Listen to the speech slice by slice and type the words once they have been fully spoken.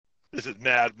This is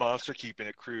Mad Monster keeping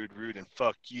it crude, rude, and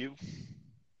fuck you.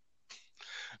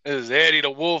 This is Eddie the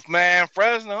Wolfman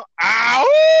Fresno.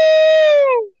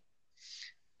 Ow!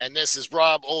 And this is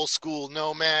Rob, Old School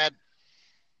Nomad.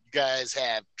 You guys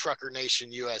have Trucker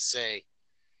Nation USA.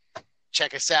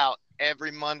 Check us out every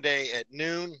Monday at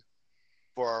noon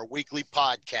for our weekly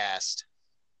podcast.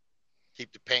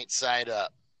 Keep the paint side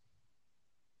up.